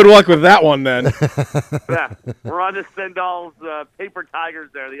Broncos. Well, good luck with that one then. Yeah, we're on to Stendhal's Paper Tigers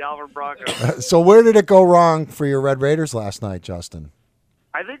there, the Alvern Broncos. So where did it go wrong for your Red Raiders last night, Justin?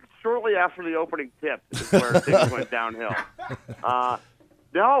 I think shortly after the opening tip is where things went downhill.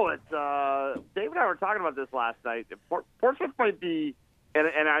 No, it's Dave and I were talking about this last night. Portsmouth might be, and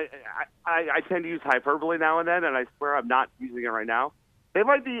I tend to use hyperbole now and then, and I swear I'm not using it right now. They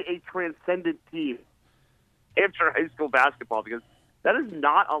might be a transcendent team, Hampshire high school basketball, because that is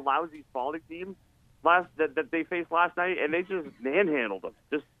not a lousy Spalding team that they faced last night, and they just manhandled them.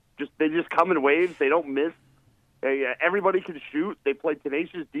 They just come in waves. They don't miss. Everybody can shoot. They play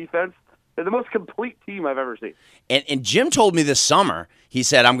tenacious defense. They're the most complete team I've ever seen. And Jim told me this summer, he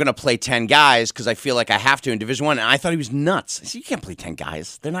said, I'm going to play 10 guys because I feel like I have to in Division I. And I thought he was nuts. I said, you can't play 10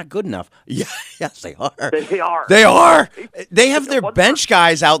 guys. They're not good enough. Yeah, yes, they are. They are. They are. They have their bench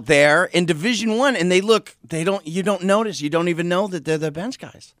guys out there in Division I, and you don't notice. You don't even know that they're the bench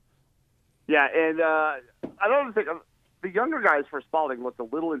guys. Yeah, and I don't think the younger guys for Spalding looked a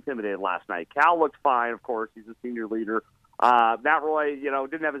little intimidated last night. Cal looked fine, of course. He's a senior leader. Matt Roy,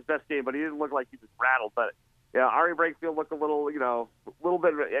 didn't have his best game, but he didn't look like he was rattled. But Ari Brakefield looked a little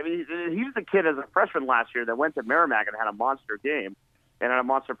bit. I mean, he was a kid as a freshman last year that went to Merrimack and had a monster game and had a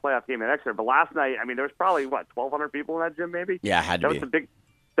monster playoff game in Exeter. But last night, I mean, there was probably 1,200 people in that gym, maybe. Yeah, it had to be. That was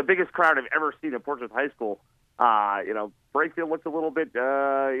the biggest crowd I've ever seen at Portsmouth High School. Brakefield looked a little bit,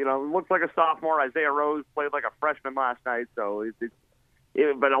 looks like a sophomore. Isaiah Rose played like a freshman last night. So,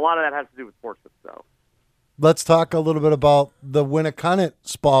 but a lot of that has to do with Portsmouth. So. Let's talk a little bit about the Conant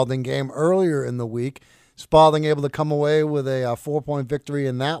Spalding game earlier in the week. Spalding able to come away with a 4-point victory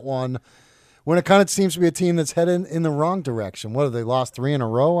in that one. Winnacunnet seems to be a team that's heading in the wrong direction. What have they lost 3 in a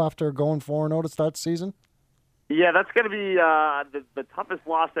row after going 4-0 to start the season? Yeah, that's going to be the toughest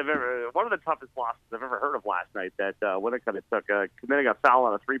loss one of the toughest losses I've ever heard of last night. That Winnacunnet took, committing a foul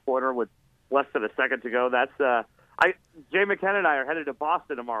on a 3-pointer with less than a second to go. That's Jay McKenna and I are headed to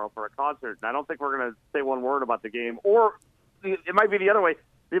Boston tomorrow for a concert, and I don't think we're going to say one word about the game. Or it might be the other way.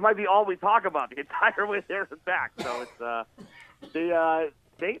 It might be all we talk about the entire way there and back. So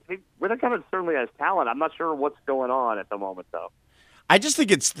it's Winnacunnet certainly has talent. I'm not sure what's going on at the moment, though. I just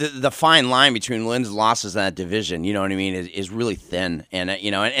think it's the fine line between wins and losses in that division. You know what I mean? Is really thin, and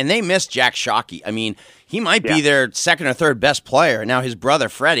and they miss Jack Shockey. I mean, he might be their second or third best player now. His brother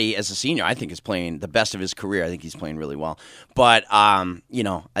Freddie, as a senior, I think is playing the best of his career. I think he's playing really well. But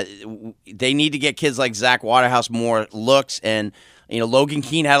they need to get kids like Zach Waterhouse more looks, and Logan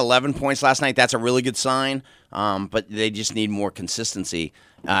Keene had 11 points last night. That's a really good sign. But they just need more consistency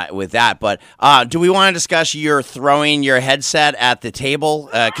with that. But do we want to discuss your throwing your headset at the table?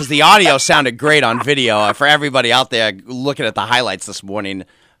 Because the audio sounded great on video. For everybody out there looking at the highlights this morning,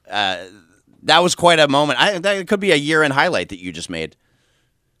 that was quite a moment. That could be a year-end highlight that you just made.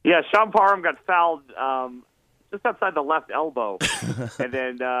 Yeah, Sean Parham got fouled just outside the left elbow, and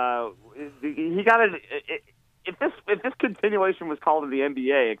then he got it. If this continuation was called in the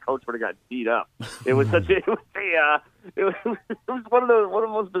NBA, a coach would have got beat up. It was one of the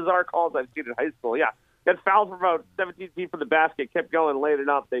most bizarre calls I've seen in high school. Yeah, got fouled from about 17 feet from the basket, kept going, laid it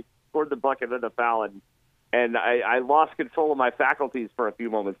up. They scored the bucket and the foul, and I lost control of my faculties for a few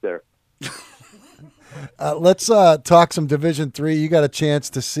moments there. Let's talk some Division III. You got a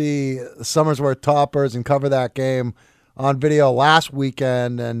chance to see the Somersworth Toppers and cover that game on video last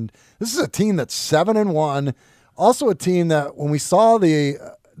weekend, and this is a team that's 7-1. Also a team that when we saw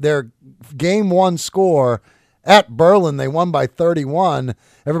their game one score at Berlin, they won by 31.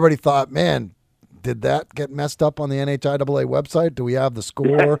 Everybody thought, man, did that get messed up on the NHIAA website? Do we have the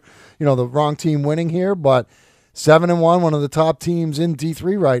score, the wrong team winning here? But 7-1, one of the top teams in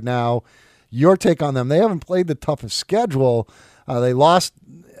D3 right now. Your take on them? They haven't played the toughest schedule. They lost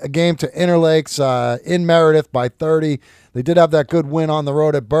a game to Interlakes in Meredith by 30. They did have that good win on the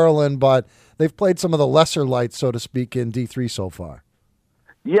road at Berlin, but they've played some of the lesser lights, so to speak, in D3 so far.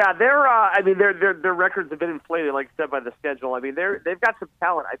 Yeah, their records have been inflated, like I said, by the schedule. I mean, they've got some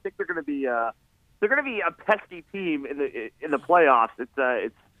talent. I think they're going to be a pesky team in the playoffs.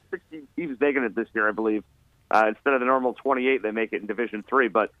 It's 16 teams making it this year, I believe, instead of the normal 28 they make it in Division III.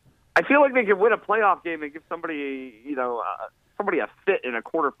 But I feel like they could win a playoff game and give somebody a fit in a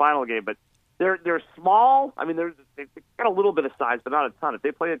quarterfinal game. But they're small. I mean, they've got a little bit of size, but not a ton. If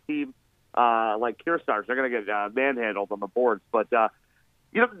they play a team like Kearsarge, they're going to get manhandled on the boards. But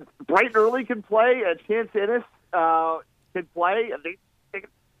Brighton Early can play. Chance Ennis can play.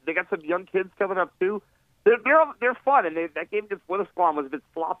 They got some young kids coming up too. They're fun, and that game against Winnisquam was a bit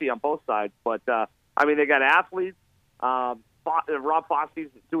sloppy on both sides. But they got athletes. Rob Fosse's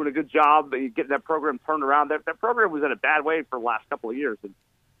doing a good job getting that program turned around. That program was in a bad way for the last couple of years, and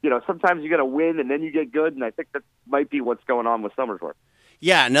sometimes you got to win and then you get good, and I think that might be what's going on with Somersworth.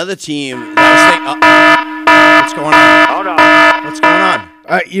 Yeah, another team. What's going on? Oh no! What's going on?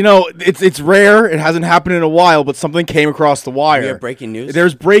 It's rare. It hasn't happened in a while, but something came across the wire. We have breaking news?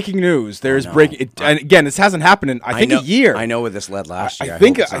 There's breaking news. There's breaking. And again, this hasn't happened in a year. I know where this led last year. I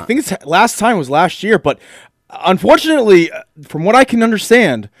think it's last time was last year, but unfortunately, from what I can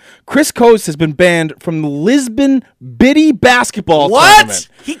understand, Chris Coates has been banned from the Lisbon Biddy basketball tournament.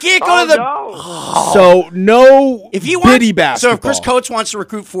 He can't go to the. No. So no Biddy basketball. So if Chris Coates wants to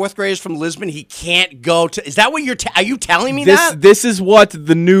recruit fourth graders from Lisbon, he can't go to. Is that what you're? Are you telling me that? This is what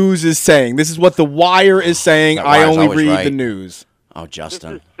the news is saying. This is what the Wire is saying. I only read the news. Oh,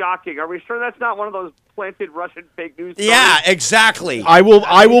 Justin. This is shocking. Are we sure that's not one of those planted Russian fake news stories? Yeah, exactly. I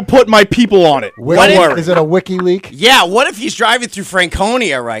will put my people on it. Is it a wiki leak? Yeah, what if he's driving through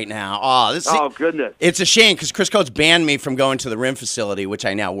Franconia right now? Oh, goodness. It's a shame because Chris Coates banned me from going to the RIM facility, which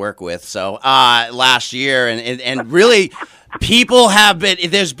I now work with, so last year. And really,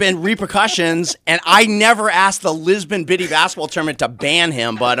 there's been repercussions, and I never asked the Lisbon Biddy basketball tournament to ban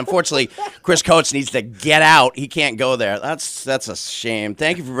him, but unfortunately, Chris Coates needs to get out. He can't go there. That's a shame.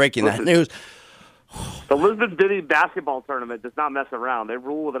 Thank you for breaking that news. The Lisbon Biddy basketball tournament does not mess around. They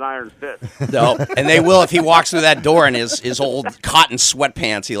rule with an iron fist. No, and they will if he walks through that door in his old cotton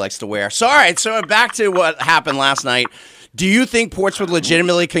sweatpants he likes to wear. So, all right, so back to what happened last night. Do you think Portsmouth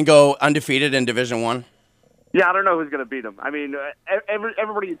legitimately can go undefeated in Division I? Yeah, I don't know who's going to beat them. I mean,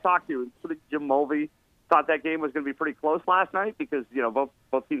 everybody you talk to, including Jim Mulvey, thought that game was going to be pretty close last night because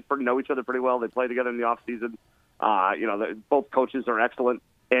both teams know each other pretty well. They play together in the off season. Both coaches are excellent.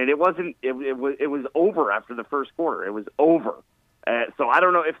 and it wasn't. It was over after the first quarter. It was over. So I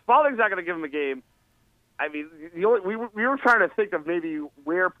don't know if Spalding's not going to give him a game. I mean, we were trying to think of maybe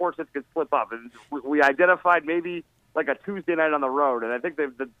where Portsmouth could slip up, and we identified maybe like a Tuesday night on the road, and I think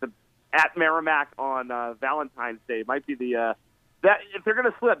the at Merrimack on Valentine's Day might be the that if they're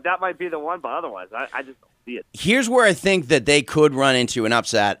going to slip, that might be the one. But otherwise, I just don't see it. Here's where I think that they could run into an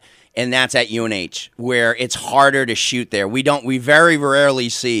upset, and that's at UNH, where it's harder to shoot there. We very rarely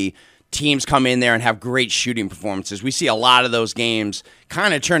see teams come in there and have great shooting performances. We see a lot of those games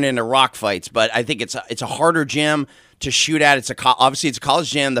kind of turn into rock fights, but I think it's a harder gym to shoot at. Obviously it's a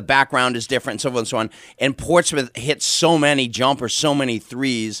college gym. The background is different, and so forth and so on. And Portsmouth hits so many jumpers, so many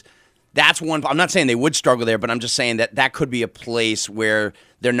threes. That's one. I'm not saying they would struggle there, but I'm just saying that could be a place where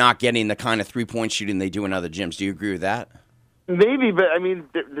they're not getting the kind of three-point shooting they do in other gyms. Do you agree with that? Maybe, but I mean,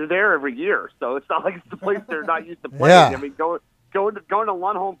 they're there every year, so it's not like it's a place they're not used to playing. Yeah. I mean, going to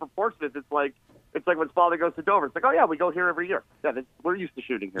Lundholm for Portsmouth, it's like when Spalding goes to Dover. It's like, oh yeah, we go here every year. Yeah, we're used to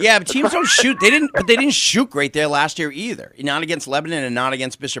shooting here. Yeah, but teams don't shoot. They didn't shoot great there last year either. Not against Lebanon and not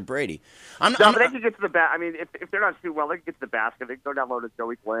against Bishop Brady. But they can get to the basket. I mean, if they're not shooting well, they can get to the basket. They can go down low to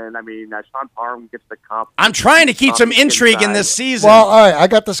Joey Glenn. I mean, Sean Parham gets the cup. I'm trying to keep some intrigue in this season. Well, all right, I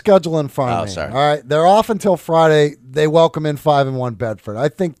got the schedule in front of me. Sorry. All right, they're off until Friday. They welcome in 5-1 Bedford. I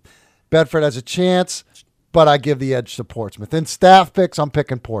think Bedford has a chance, but I give the edge to Portsmouth. In staff picks, I'm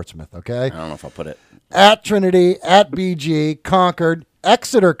picking Portsmouth, okay? I don't know if I'll put it. At Trinity, at BG, Concord.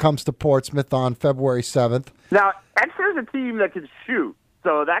 Exeter comes to Portsmouth on February 7th. Now, Exeter's a team that can shoot,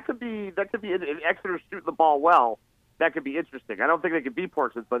 so that could be if Exeter's shooting the ball well, that could be interesting. I don't think they could beat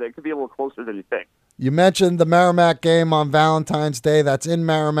Portsmouth, but it could be a little closer than you think. You mentioned the Merrimack game on Valentine's Day. That's in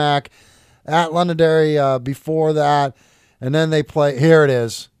Merrimack. At Londonderry before that. And then they play, here it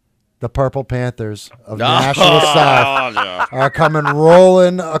is. The Purple Panthers of Nashua South are coming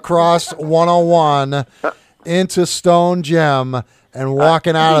rolling across 101 into Stone Gem and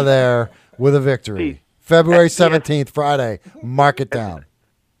walking out of there with a victory. February 17th, Friday. Mark it down.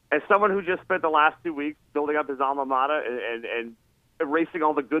 As someone who just spent the last 2 weeks building up his alma mater and erasing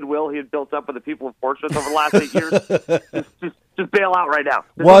all the goodwill he had built up with the people of Portsmouth over the last 8 years, just bail out right now.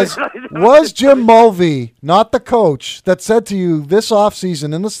 Was Jim Mulvey, not the coach, that said to you this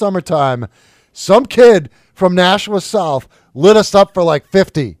offseason in the summertime, some kid from Nashua South lit us up for like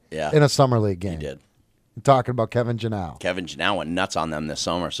 50 in a summer league game? He did. I'm talking about Kevin Janau. Kevin Janau went nuts on them this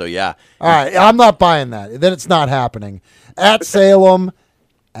summer, so yeah. All right, I'm not buying that. Then it's not happening. At Salem.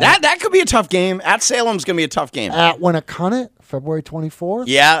 That could be a tough game. At Salem's going to be a tough game. At Winnicott, February 24th.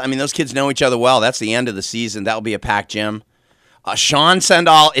 Yeah, I mean, those kids know each other well. That's the end of the season. That'll be a packed gym. Sean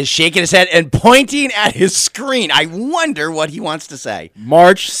Sendall is shaking his head and pointing at his screen. I wonder what he wants to say.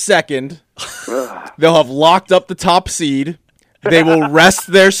 March 2nd, they'll have locked up the top seed. They will rest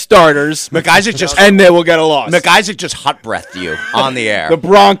their starters. McIsaac and they will get a loss. McIsaac just hut-breathed you on the air. The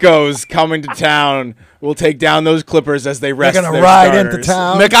Broncos coming to town will take down those Clippers as they rest their starters. They're going to ride into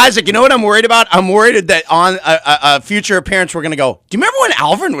town. McIsaac, you know what I'm worried about? I'm worried that on a future appearance we're going to go, do you remember when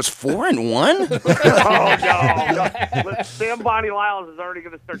Alvin was 4-1? Oh, no. Sam Bonnie Lyles is already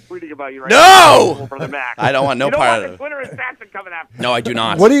going to start tweeting about you right now. No! For the Mac. I don't want no part of it. Twitter assassin coming after. No, I do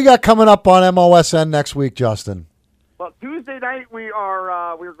not. What do you got coming up on MOSN next week, Justin? Well, Tuesday night we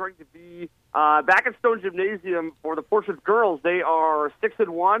are going to be back at Stone Gymnasium for the Portsmouth girls. They are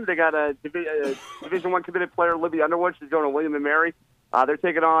 6-1. They got a Division I committed player, Libby Underwood. She's going to William and Mary. They're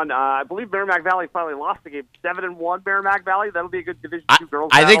taking on, I believe Merrimack Valley finally lost the game. 7-1 Merrimack Valley. That'll be a good Division II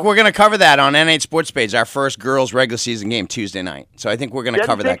girls battle. I think we're going to cover that on NH Sports Page, our first girls regular season game Tuesday night. So I think we're going to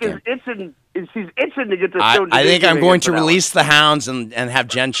cover that game. She's itching to get to Stone Gymnasium. I think I'm going to release the hounds and have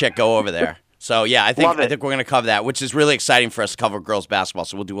Jen Chick go over there. So, yeah, I think we're going to cover that, which is really exciting for us to cover girls basketball,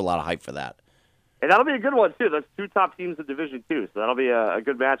 so we'll do a lot of hype for that. And that'll be a good one, too. That's two top teams in Division II, so that'll be a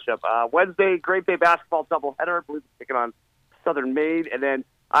good matchup. Wednesday, Great Bay basketball doubleheader. I believe it's taking on Southern Maid. And then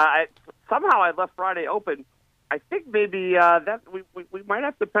somehow I left Friday open. I think maybe that we might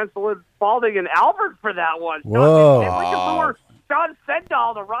have to pencil in Spalding and Albert for that one. Whoa. Sean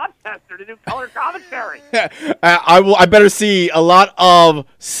Sendall to Rochester to do color commentary. I better see a lot of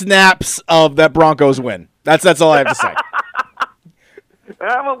snaps of that Broncos win. That's all I have to say.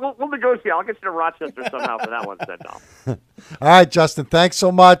 We'll negotiate. I'll get you to Rochester somehow for that one, Sendall. All right, Justin. Thanks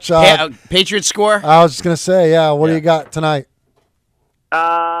so much. Patriots score? I was just going to say, what do you got tonight?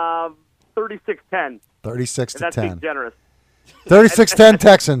 36-10. 36-10. That's being generous. 36-10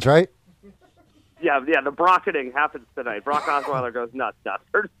 Texans, right? Yeah, the brocketing happens tonight. Brock Osweiler goes nuts now.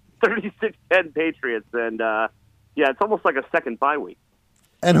 36-10 Patriots, and it's almost like a second bye week.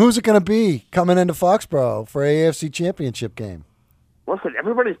 And who's it going to be coming into Foxborough for AFC Championship game? listen,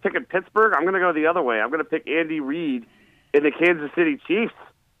 everybody's picking Pittsburgh. I'm going to go the other way. I'm going to pick Andy Reid in the Kansas City Chiefs.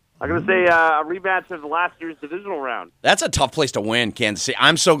 I'm going to say a rematch of the last year's divisional round. That's a tough place to win, Kansas City.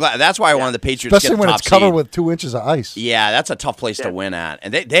 I'm so glad. That's why I wanted the Patriots Especially to get the when top it's covered seed. with 2 inches of ice. Yeah, that's a tough place to win at.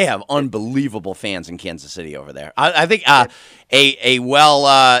 And they have unbelievable fans in Kansas City over there. I think a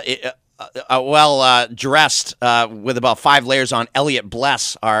well dressed with about 5 layers on Elliot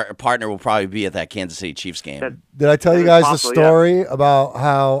Bless, our partner, will probably be at that Kansas City Chiefs game. Did I tell you guys the story about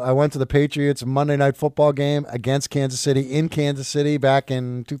how I went to the Patriots Monday Night Football game against Kansas City in Kansas City back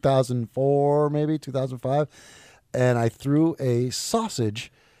in 2004, maybe 2005, and I threw a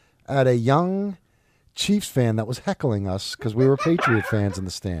sausage at a young Chiefs fan that was heckling us because we were Patriot fans in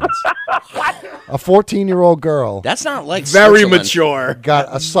the stands. A 14-year-old girl. That's not like very Switzerland. mature.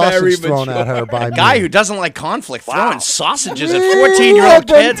 Got a sausage thrown at her by a guy me. who doesn't like conflict throwing sausages at We 14-year-old had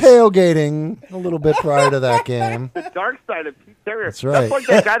been kids. tailgating a little bit prior to that game. The dark side of Pete Terrier. That's right. That's like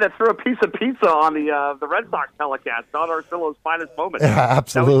that guy that threw a piece of pizza on the Red Sox telecast, not Arcillo's finest moment. Yeah,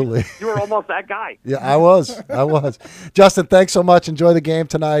 absolutely. You were almost that guy. Yeah, I was. Justin, thanks so much. Enjoy the game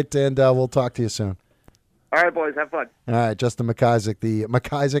tonight, and we'll talk to you soon. All right, boys, have fun. All right, Justin McIsaac, the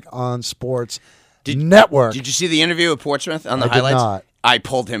McIsaac on Sports Network. Did you see the interview with Portsmouth on the I did highlights? not. I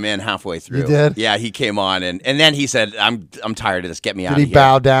pulled him in halfway through. You did? Yeah, he came on, and then he said, I'm tired of this. Get me out of Did here. he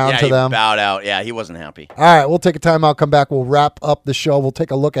bow down to he them? bowed out. Yeah, he wasn't happy. All right, we'll take a timeout, come back. We'll wrap up the show. We'll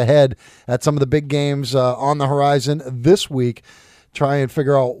take a look ahead at some of the big games on the horizon this week, try and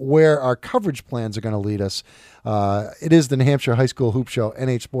figure out where our coverage plans are going to lead us. It is the New Hampshire High School Hoop Show,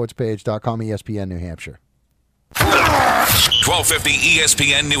 nhsportspage.com, ESPN New Hampshire. 1250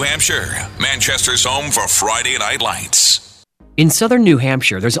 ESPN New Hampshire, Manchester's home for Friday Night Lights. In southern New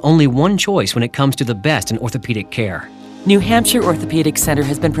Hampshire, there's only one choice when it comes to the best in orthopedic care. New Hampshire Orthopedic Center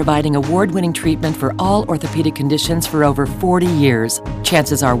has been providing award-winning treatment for all orthopedic conditions for over 40 years.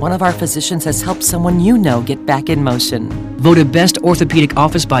 Chances are one of our physicians has helped someone you know get back in motion. Voted Best Orthopedic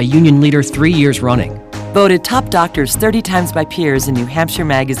Office by Union Leader 3 years running. Voted top doctors 30 times by peers in New Hampshire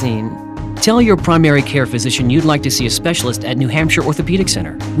Magazine. Tell your primary care physician you'd like to see a specialist at New Hampshire Orthopedic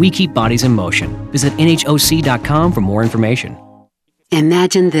Center. We keep bodies in motion. Visit NHOC.com for more information.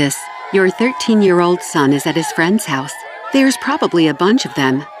 Imagine this. Your 13-year-old son is at his friend's house. There's probably a bunch of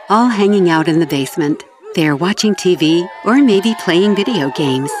them, all hanging out in the basement. They're watching TV or maybe playing video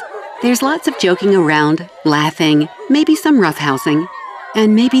games. There's lots of joking around, laughing, maybe some roughhousing,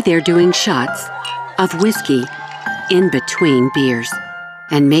 and maybe they're doing shots of whiskey in between beers.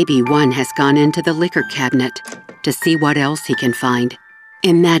 And maybe one has gone into the liquor cabinet to see what else he can find.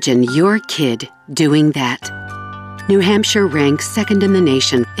 Imagine your kid doing that. New Hampshire ranks second in the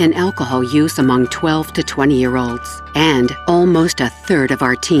nation in alcohol use among 12 to 20-year-olds. And almost a third of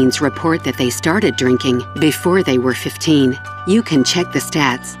our teens report that they started drinking before they were 15. You can check the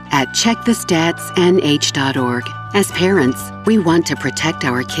stats at checkthestatsnh.org. As parents, we want to protect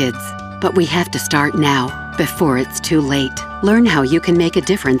our kids, but we have to start now, before it's too late. Learn how you can make a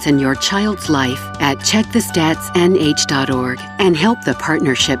difference in your child's life at checkthestatsnh.org and help the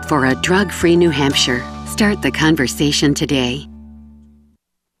Partnership for a Drug-Free New Hampshire. Start the conversation today.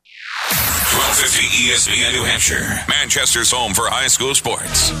 1250 ESPN New Hampshire, Manchester's home for high school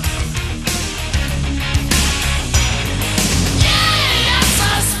sports.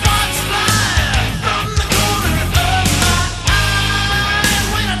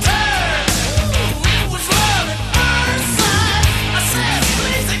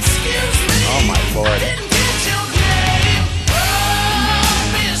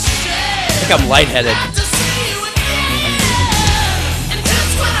 I think I'm lightheaded.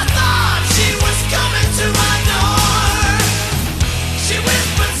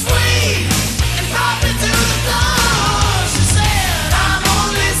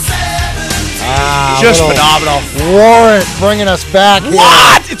 Just phenomenal. Warrant bringing us back here.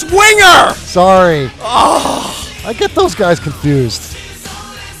 What? It's Winger! Sorry. I get those guys confused.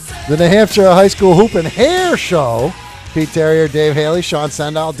 The New Hampshire High School Hoop and Hair Show. Pete Terrier, Dave Haley, Sean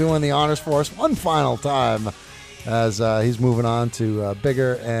Sendall doing the honors for us one final time as he's moving on to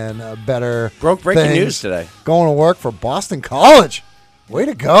bigger and better Breaking things. news today. Going to work for Boston College. Way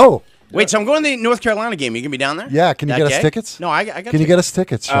to go. Wait, so I'm going to the North Carolina game. You going to be down there? Yeah, can you get us tickets? No, I got Can you get us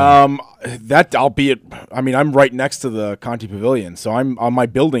tickets, Sean? That I'll be at. I mean, I'm right next to the Conti Pavilion, so I'm my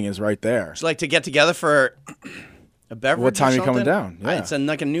building is right there. It's like to get together for a beverage. What time or are you coming something? down? Yeah. It's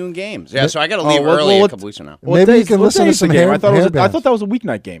like a noon game. Yeah, so I got to leave well, early well, a couple weeks from now. Maybe you can listen to some game. hair I thought bands. I thought that was a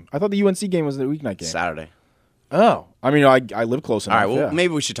weeknight game. I thought the UNC game was a weeknight game. Saturday. Oh, I mean, I live close enough. All right, well, yeah.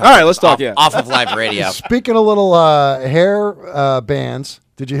 maybe we should talk. All right, let's talk. Off of live radio. Speaking of little hair bands,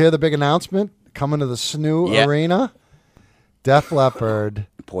 did you hear the big announcement coming to the SNU Arena? Def Leppard,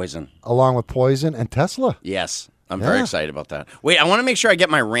 Poison, along with Poison and Tesla. Yes. I'm very excited about that. Wait, I want to make sure I get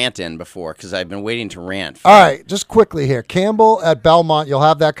my rant in before because I've been waiting to rant. All right, just quickly here. Campbell at Belmont. You'll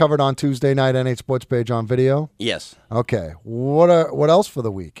have that covered on Tuesday night, NH Sports page on video? Yes. Okay. What else for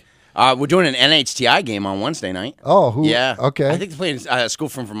the week? We're doing an NHTI game on Wednesday night. Oh, who? Yeah. Okay. I think they're playing a school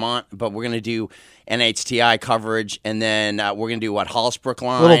from Vermont, but we're going to do NHTI coverage, and then we're going to do Hollisbrook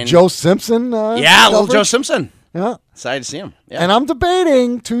line. Little Joe Simpson? Little Joe Simpson. Yeah. Excited to see him. Yeah. And I'm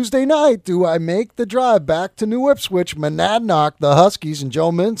debating Tuesday night, do I make the drive back to New Ipswich, Monadnock, the Huskies, and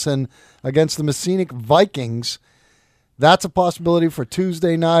Joe Minson against the Messinic Vikings? That's a possibility for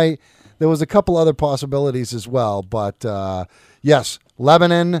Tuesday night. There was a couple other possibilities as well. But, yes,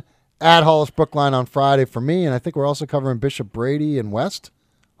 Lebanon at Hollisbrook line on Friday for me. And I think we're also covering Bishop Brady and West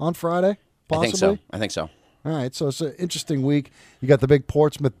on Friday, possibly. I think so. All right, so it's an interesting week. You got the big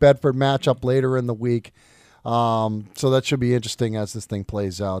Portsmouth-Bedford matchup later in the week. So that should be interesting as this thing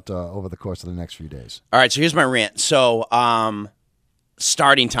plays out over the course of the next few days. All right, so here's my rant. So,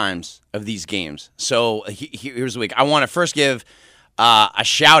 starting times of these games. So here's the week. I want to first give a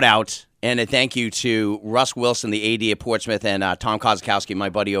shout out and a thank you to Russ Wilson, the AD at Portsmouth, and Tom Kozakowski, my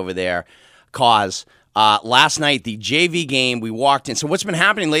buddy over there, Cause. Last night, the JV game, we walked in. So what's been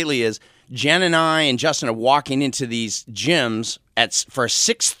happening lately is Jen and I and Justin are walking into these gyms for a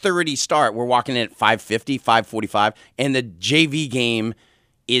 6:30 start. We're walking in at 5:50, 5:45, and the JV game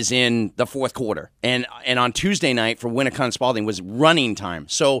is in the fourth quarter. And on Tuesday night for Winnicott Spalding was running time.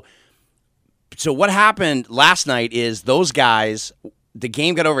 So what happened last night is those guys, the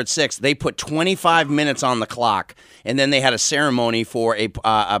game got over at 6. They put 25 minutes on the clock, and then they had a ceremony for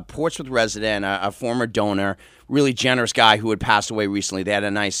a Portsmouth resident, a former donor, really generous guy who had passed away recently. They had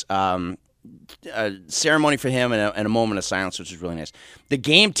a nice ceremony for him and a moment of silence, which was really nice. The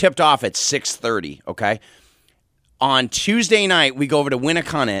game tipped off at 6:30, okay? On Tuesday night, we go over to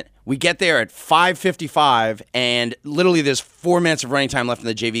Winnicott. We get there at 5:55, and literally there's 4 minutes of running time left in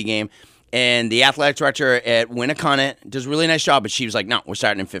the JV game. And the athletic director at Winnicott does a really nice job, but she was like, no, we're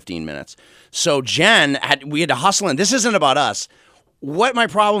starting in 15 minutes. So Jen, we had to hustle in. This isn't about us. What my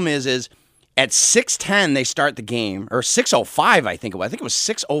problem is at 6:10 they start the game, or 6:05 I think it was. I think it was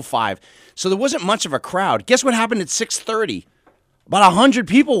 6:05. So there wasn't much of a crowd. Guess what happened at 6:30? About 100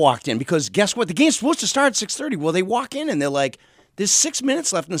 people walked in because guess what? The game's supposed to start at 6:30. Well, they walk in and they're like, there's 6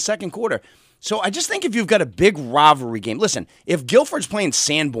 minutes left in the second quarter. So I just think if you've got a big rivalry game, listen, if Guilford's playing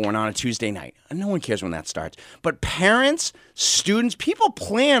Sanborn on a Tuesday night, no one cares when that starts. But parents, students, people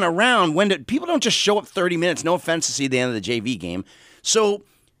plan around people don't just show up 30 minutes, no offense to see the end of the JV game. So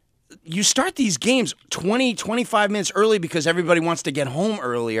you start these games 20, 25 minutes early because everybody wants to get home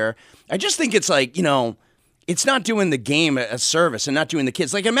earlier. I just think it's like, it's not doing the game a service and not doing the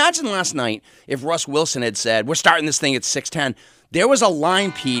kids. Like imagine last night if Russ Wilson had said, we're starting this thing at 6:10. There was a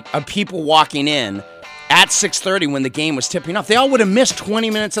line, Pete, of people walking in at 6:30 when the game was tipping off. They all would have missed 20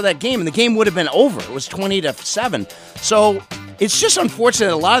 minutes of that game, and the game would have been over. It was 20-7. So it's just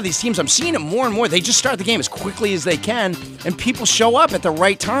unfortunate. A lot of these teams, I'm seeing it more and more. They just start the game as quickly as they can, and people show up at the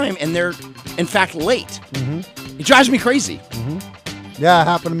right time, and they're, in fact, late. Mm-hmm. It drives me crazy. Mm-hmm. Yeah, it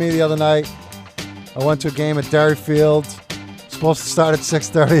happened to me the other night. I went to a game at Derryfield. Supposed to start at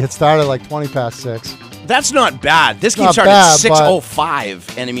 6:30. It started like 20 past 6. That's not bad. This game started at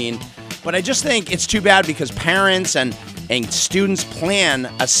 6:05, and but I just think it's too bad because parents and students plan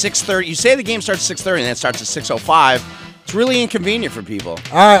a 6:30. You say the game starts at 6:30 and then it starts at 6:05. It's really inconvenient for people.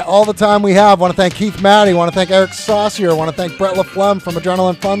 All right, all the time we have. Want to thank Keith Matty. Want to thank Eric Saucier. Want to thank Brett LeFlem from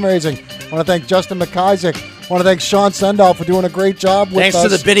Adrenaline Fundraising. Want to thank Justin McIsaac. Want to thank Sean Sendahl for doing a great job with us.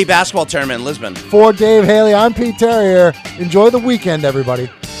 Thanks to the Biddy basketball tournament in Lisbon. For Dave Haley, I'm Pete Terrier. Enjoy the weekend, everybody.